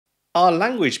Are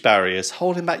language barriers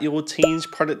holding back your team's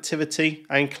productivity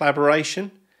and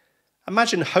collaboration?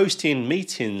 Imagine hosting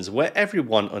meetings where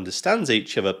everyone understands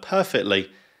each other perfectly,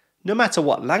 no matter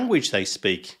what language they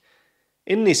speak.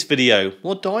 In this video,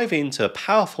 we'll dive into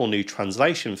powerful new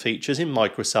translation features in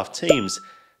Microsoft Teams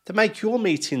that make your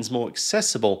meetings more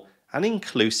accessible and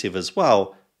inclusive as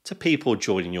well to people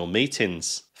joining your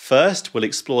meetings. First, we'll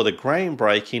explore the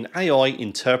groundbreaking AI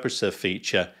interpreter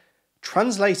feature,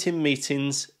 translating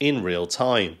meetings in real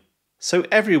time, so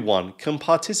everyone can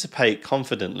participate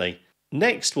confidently.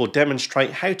 Next, we'll demonstrate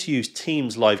how to use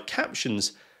Teams live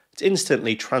captions to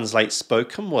instantly translate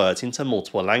spoken words into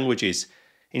multiple languages,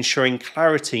 ensuring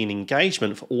clarity and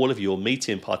engagement for all of your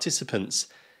meeting participants.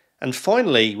 And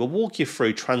finally, we'll walk you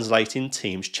through translating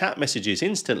Teams chat messages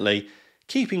instantly,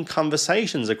 keeping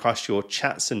conversations across your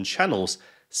chats and channels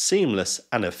seamless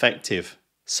and effective.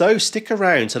 So stick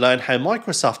around to learn how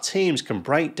Microsoft Teams can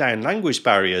break down language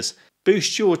barriers,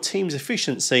 boost your team's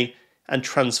efficiency, and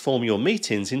transform your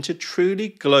meetings into truly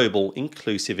global,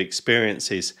 inclusive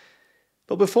experiences.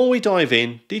 But before we dive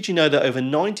in, did you know that over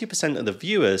 90% of the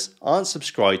viewers aren't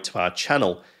subscribed to our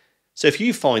channel? So if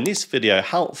you find this video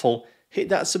helpful, hit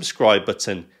that subscribe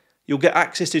button. You'll get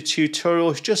access to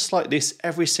tutorials just like this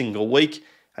every single week,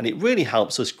 and it really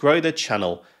helps us grow the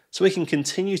channel so we can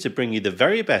continue to bring you the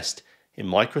very best in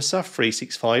Microsoft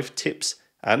 365 tips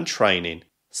and training.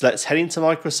 So let's head into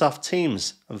Microsoft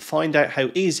Teams and find out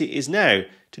how easy it is now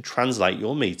to translate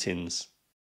your meetings.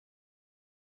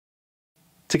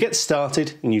 To get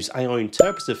started and use AI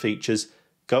interpreter features,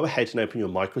 go ahead and open your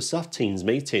Microsoft Teams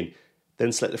meeting.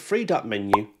 Then select the three dot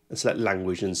menu and select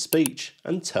Language and Speech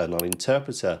and turn on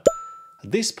Interpreter.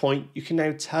 At this point, you can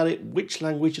now tell it which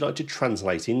language you'd like to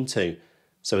translate into.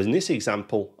 So in this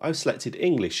example, I've selected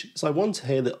English, so I want to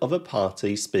hear the other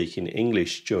party speaking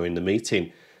English during the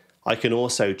meeting. I can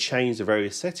also change the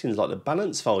various settings like the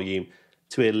balance volume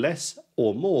to hear less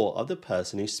or more of the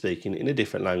person who's speaking in a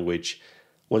different language.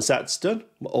 Once that's done,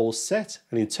 we're all set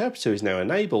and Interpreter is now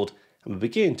enabled and we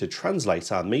begin to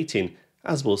translate our meeting,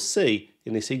 as we'll see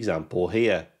in this example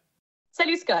here.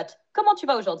 Salut Scott, comment tu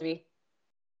vas aujourd'hui?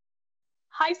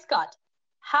 Hi Scott,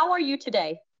 how are you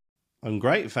today? I'm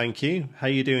great, thank you. How are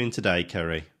you doing today,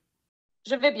 Kerry?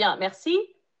 Je vais bien, merci.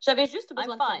 J'avais juste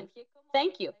besoin. I'm fine,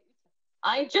 thank you.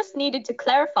 I just needed to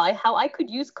clarify how I could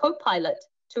use Copilot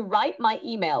to write my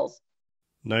emails.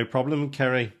 No problem,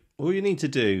 Kerry. All you need to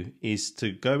do is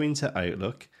to go into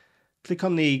Outlook, click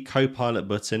on the Copilot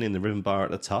button in the ribbon bar at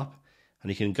the top,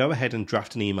 and you can go ahead and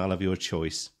draft an email of your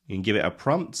choice. You can give it a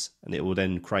prompt, and it will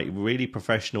then create a really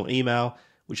professional email,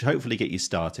 which will hopefully get you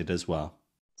started as well.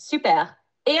 Super.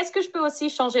 Et est-ce que je peux aussi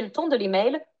changer le ton de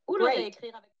l'email ou le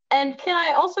réécrire avec... And can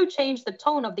I also change the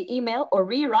tone of the email or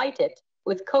rewrite it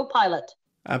with Copilot?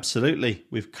 Absolutely.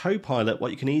 With Copilot,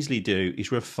 what you can easily do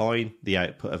is refine the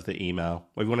output of the email.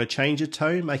 If you want to change the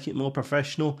tone, make it more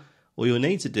professional, all you'll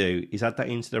need to do is add that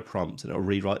into the prompt and it'll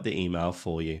rewrite the email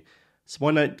for you. So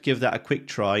why not give that a quick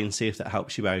try and see if that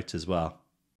helps you out as well.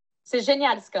 C'est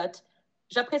génial, Scott.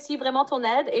 J'apprécie vraiment ton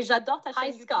aide et j'adore ta chaîne.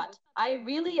 Hi, Scott. I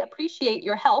really appreciate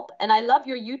your help and I love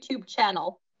your YouTube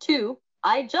channel too.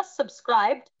 I just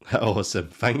subscribed. Awesome.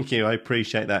 Thank you. I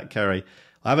appreciate that, Kerry.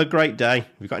 Have a great day. If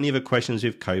you've got any other questions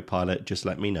with Copilot, just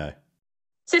let me know.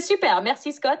 C'est super.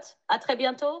 Merci, Scott. À très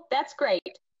bientôt. That's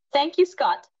great. Thank you,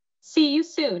 Scott. See you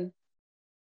soon.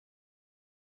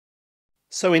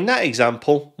 So in that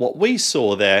example, what we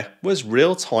saw there was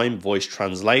real-time voice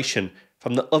translation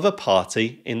from the other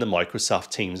party in the Microsoft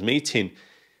Teams meeting.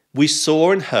 We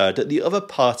saw and heard that the other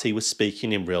party was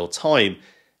speaking in real time,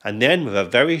 and then with a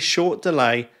very short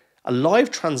delay, a live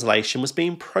translation was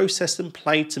being processed and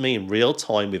played to me in real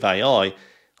time with AI,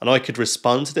 and I could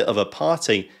respond to the other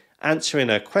party, answering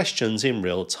her questions in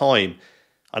real time.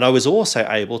 And I was also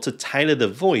able to tailor the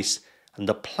voice and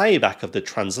the playback of the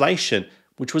translation,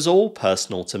 which was all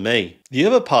personal to me. The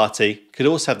other party could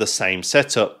also have the same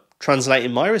setup,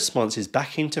 translating my responses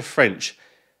back into French,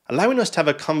 allowing us to have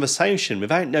a conversation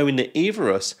without knowing that either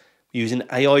of us were using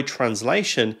AI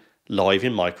translation live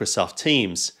in Microsoft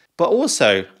Teams. But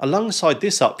also, alongside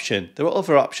this option, there are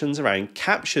other options around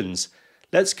captions.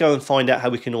 Let's go and find out how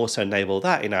we can also enable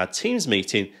that in our Teams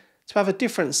meeting to have a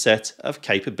different set of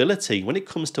capability when it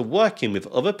comes to working with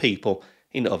other people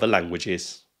in other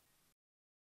languages.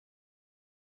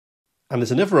 And there's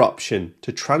another option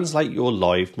to translate your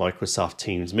live Microsoft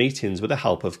Teams meetings with the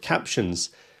help of captions.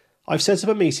 I've set up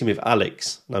a meeting with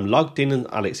Alex and I'm logged in on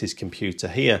Alex's computer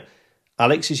here.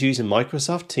 Alex is using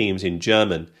Microsoft Teams in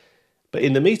German, but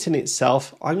in the meeting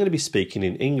itself, I'm going to be speaking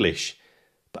in English.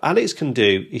 But Alex can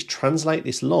do is translate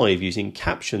this live using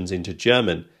captions into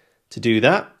German. To do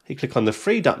that, you click on the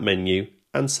three-dot menu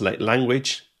and select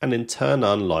Language and then turn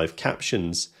on Live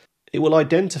Captions. It will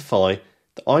identify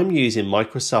that I'm using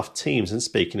Microsoft Teams and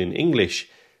speaking in English,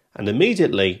 and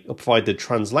immediately it'll provide the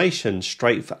translation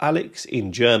straight for Alex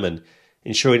in German,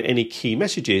 ensuring any key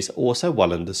messages are also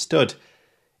well understood.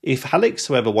 If Alex,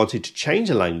 however, wanted to change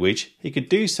a language, he could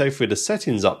do so through the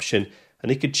settings option, and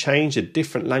he could change the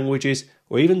different languages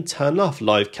or even turn off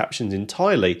live captions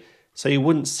entirely, so you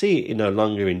wouldn't see it no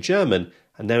longer in German,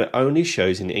 and now it only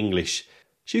shows in English.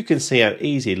 So you can see how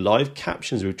easy live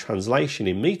captions with translation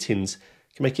in meetings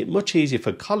can make it much easier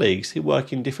for colleagues who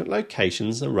work in different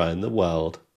locations around the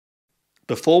world.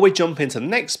 Before we jump into the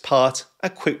next part, a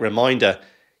quick reminder.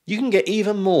 You can get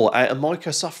even more out of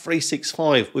Microsoft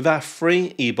 365 with our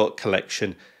free ebook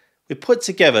collection. We've put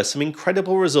together some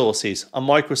incredible resources on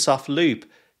Microsoft Loop,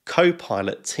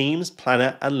 Copilot, Teams,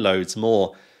 Planner and loads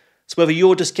more. So whether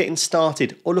you're just getting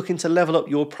started or looking to level up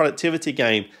your productivity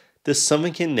game, there's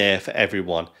something in there for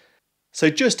everyone. So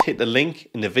just hit the link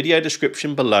in the video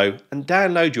description below and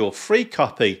download your free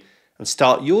copy and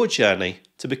start your journey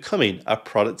to becoming a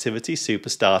productivity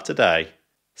superstar today.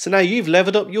 So now you've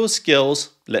leveled up your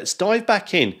skills, let's dive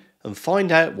back in and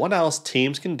find out what else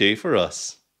Teams can do for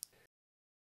us.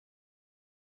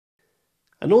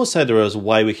 And also there is a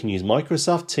way we can use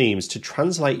Microsoft Teams to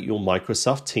translate your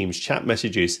Microsoft Teams chat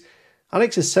messages.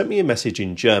 Alex has sent me a message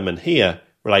in German here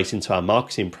relating to our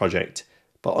marketing project,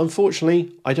 but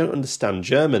unfortunately I don't understand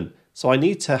German, so I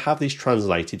need to have this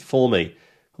translated for me.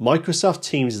 Microsoft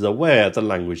Teams is aware of the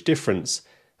language difference,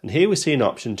 and here we see an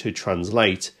option to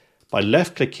translate. By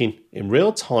left clicking, in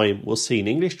real time we'll see an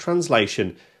English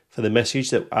translation for the message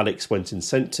that Alex went and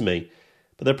sent to me.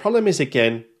 But the problem is,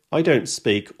 again, I don't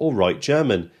speak or write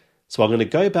German, so I'm going to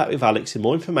go back with Alex with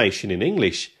more information in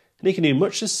English, and he can do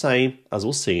much the same as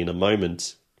we'll see in a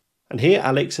moment. And here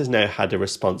Alex has now had a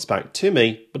response back to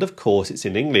me, but of course it's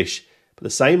in English, but the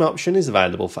same option is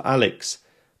available for Alex.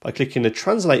 By clicking the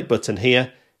translate button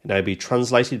here, it now be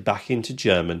translated back into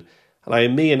German,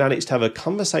 allowing me and Alex to have a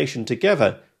conversation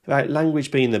together without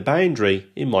language being the boundary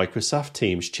in Microsoft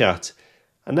Teams chat.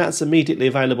 And that's immediately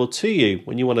available to you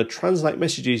when you want to translate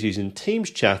messages using Teams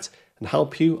chat and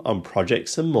help you on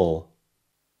projects and more.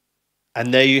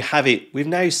 And there you have it. We've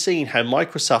now seen how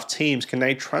Microsoft Teams can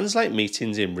now translate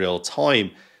meetings in real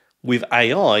time with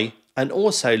AI and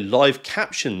also live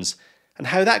captions, and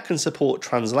how that can support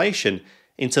translation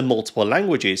into multiple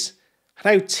languages,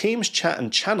 and how Teams chat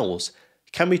and channels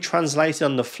can be translated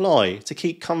on the fly to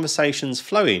keep conversations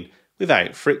flowing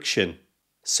without friction.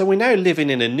 So we're now living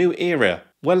in a new era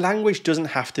where language doesn't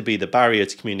have to be the barrier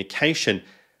to communication,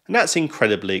 and that's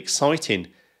incredibly exciting.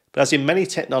 But as in many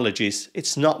technologies,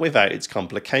 it's not without its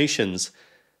complications.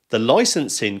 The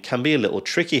licensing can be a little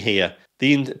tricky here.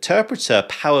 The interpreter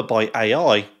powered by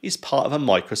AI is part of a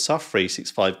Microsoft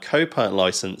 365 Copilot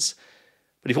license.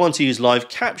 But if you want to use live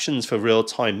captions for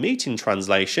real-time meeting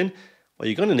translation, well,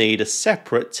 you're going to need a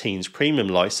separate Teams Premium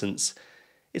license.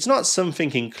 It's not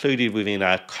something included within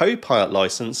our Copilot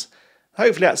license.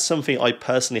 Hopefully that's something I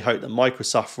personally hope that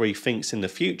Microsoft rethinks in the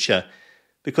future,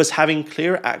 because having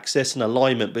clearer access and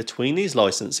alignment between these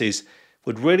licenses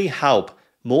would really help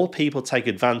more people take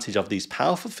advantage of these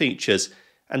powerful features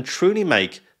and truly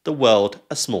make the world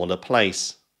a smaller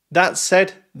place. That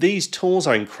said, these tools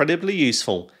are incredibly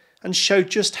useful and show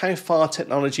just how far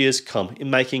technology has come in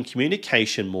making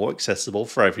communication more accessible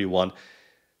for everyone.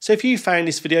 So if you found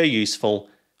this video useful,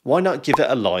 why not give it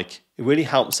a like? It really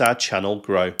helps our channel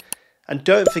grow. And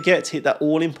don't forget to hit that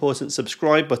all-important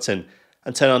subscribe button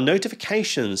and turn on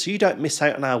notifications so you don't miss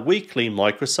out on our weekly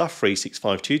Microsoft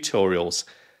 365 tutorials.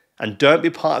 And don't be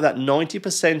part of that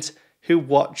 90% who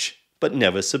watch but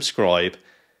never subscribe.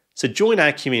 So join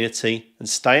our community and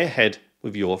stay ahead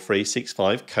with your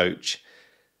 365 coach.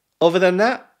 Other than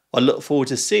that, I look forward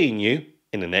to seeing you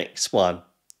in the next one.